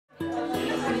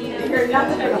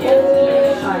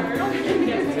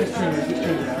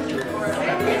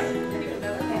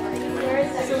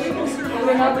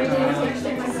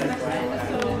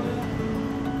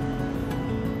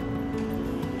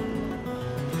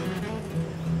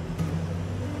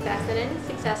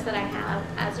Success that I have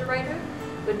as a writer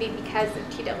would be because of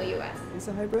TWS. It's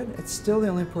a hybrid. It's still the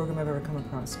only program I've ever come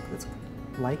across that's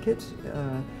like it,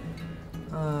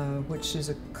 which is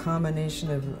a combination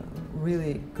of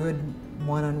really good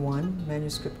one-on-one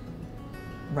manuscript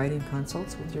writing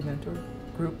consults with your mentor,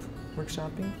 group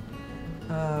workshopping,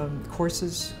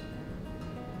 courses,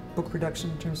 book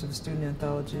production in terms of a student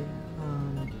anthology,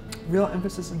 real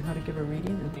emphasis on how to give a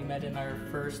reading. We met in our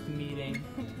first meeting.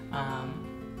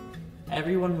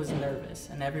 Everyone was nervous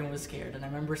and everyone was scared, and I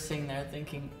remember sitting there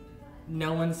thinking,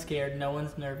 no one's scared, no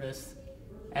one's nervous,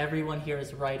 everyone here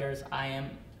is writers, I am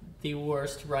the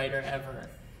worst writer ever.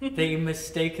 They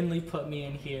mistakenly put me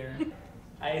in here.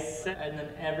 I said, and then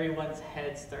everyone's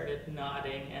head started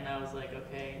nodding, and I was like,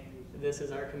 okay, this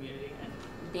is our community.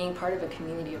 Being part of a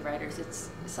community of writers, it's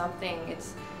something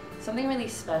really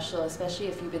special, especially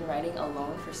if you've been writing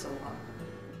alone for so long.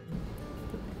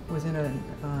 Within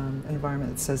an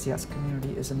environment that says yes,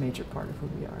 community is a major part of who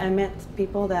we are. I met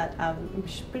people that I'm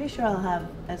pretty sure I'll have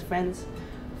as friends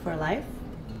for life.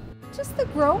 Just the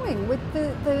growing with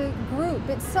the group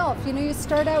itself. You know, you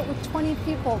start out with 20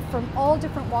 people from all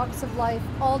different walks of life,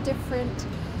 all different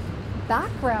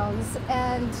backgrounds,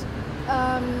 and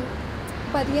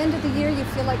by the end of the year you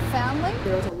feel like family.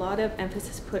 There was a lot of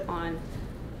emphasis put on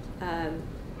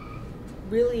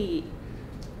really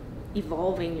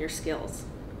evolving your skills.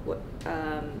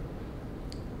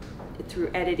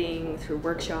 Through editing, through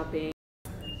workshopping.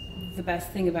 The best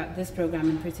thing about this program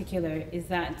in particular is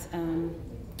that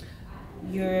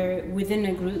you're within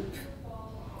a group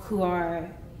who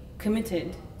are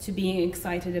committed to being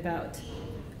excited about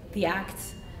the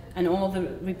act and all the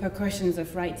repercussions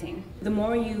of writing. The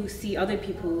more you see other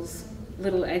people's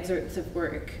little excerpts of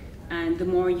work, and the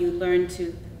more you learn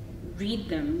to read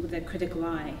them with a critical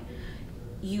eye,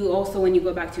 you also, when you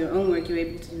go back to your own work, you're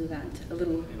able to do that a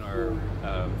little more.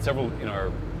 Several in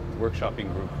our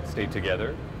workshopping group stayed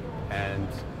together and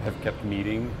have kept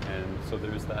meeting, and so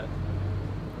there's that.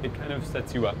 It kind of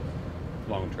sets you up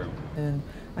long term. And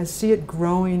I see it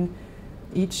growing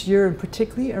each year, and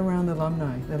particularly around the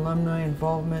alumni. The alumni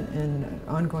involvement in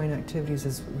ongoing activities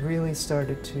has really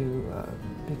started to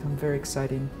become very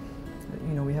exciting.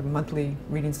 You know, we have a monthly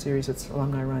reading series that's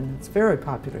alumni run. It's very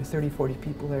popular, 30, 40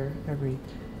 people there every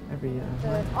The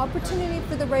month. opportunity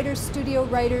for the Writers Studio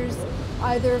writers,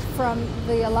 either from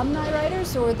the alumni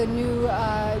writers or the new,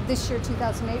 this year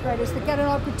 2008 writers, that get an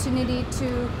opportunity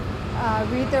to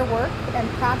read their work and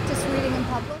practice reading in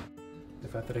public. The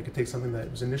fact that I could take something that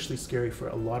was initially scary for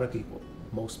a lot of people,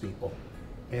 most people,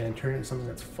 and turn it into something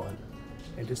that's fun,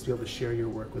 and just be able to share your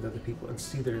work with other people and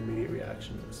see their immediate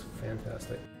reaction is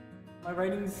fantastic. My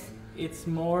writing's, it is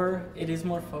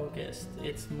more focused.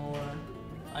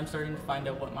 I'm starting to find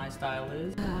out what my style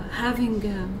is. Having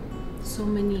so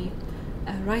many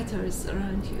writers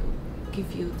around you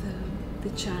give you the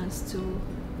chance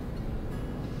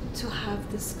to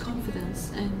have this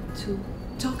confidence and to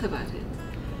talk about it,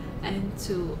 and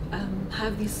to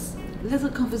have this little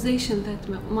conversation that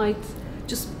might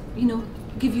just, you know,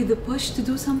 give you the push to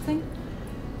do something,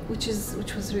 which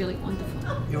was really wonderful.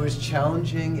 It was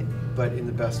challenging, but in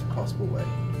the best possible way.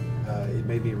 It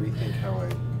made me rethink how I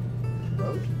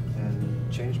wrote and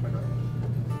changed my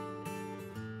writing.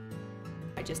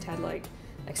 I just had like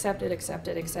accepted,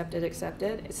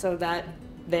 so that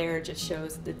there just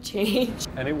shows the change.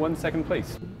 And it won second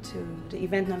place. To the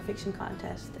event nonfiction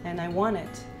contest, and I won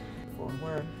it.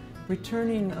 Where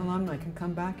returning alumni can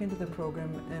come back into the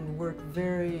program and work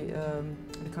very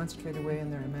in a concentrated way in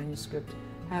their manuscript,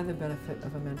 have the benefit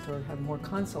of a mentor, have more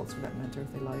consults with that mentor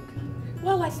if they like.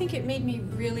 Well, I think it made me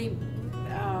really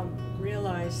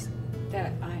realize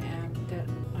that I am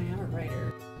a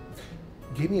writer.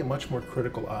 It gave me a much more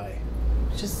critical eye.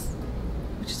 Which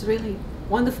is really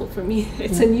wonderful for me.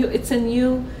 It's a new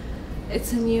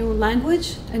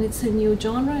language, and it's a new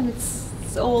genre, and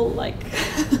it's all like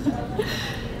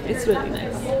it's really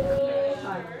nice.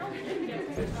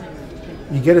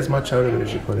 You get as much out of it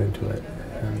as you put into it.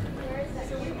 And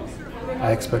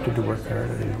I expected to work hard,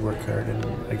 and I did work hard, and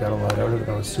I got a lot out of it.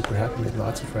 I was super happy, made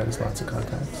lots of friends, lots of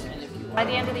contacts. By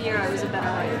the end of the year, I was a better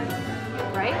writer,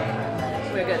 right?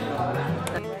 We're good.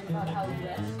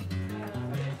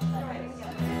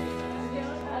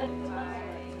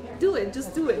 Do it,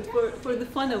 just do it for the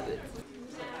fun of it.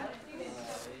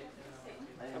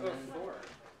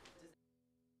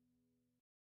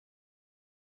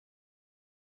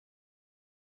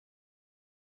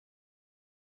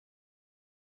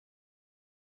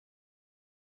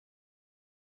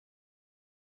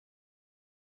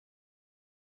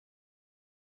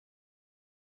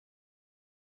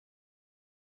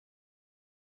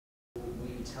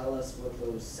 you tell us what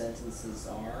those sentences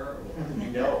are? Or?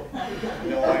 No,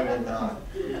 no, I will not.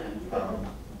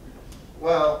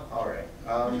 Well,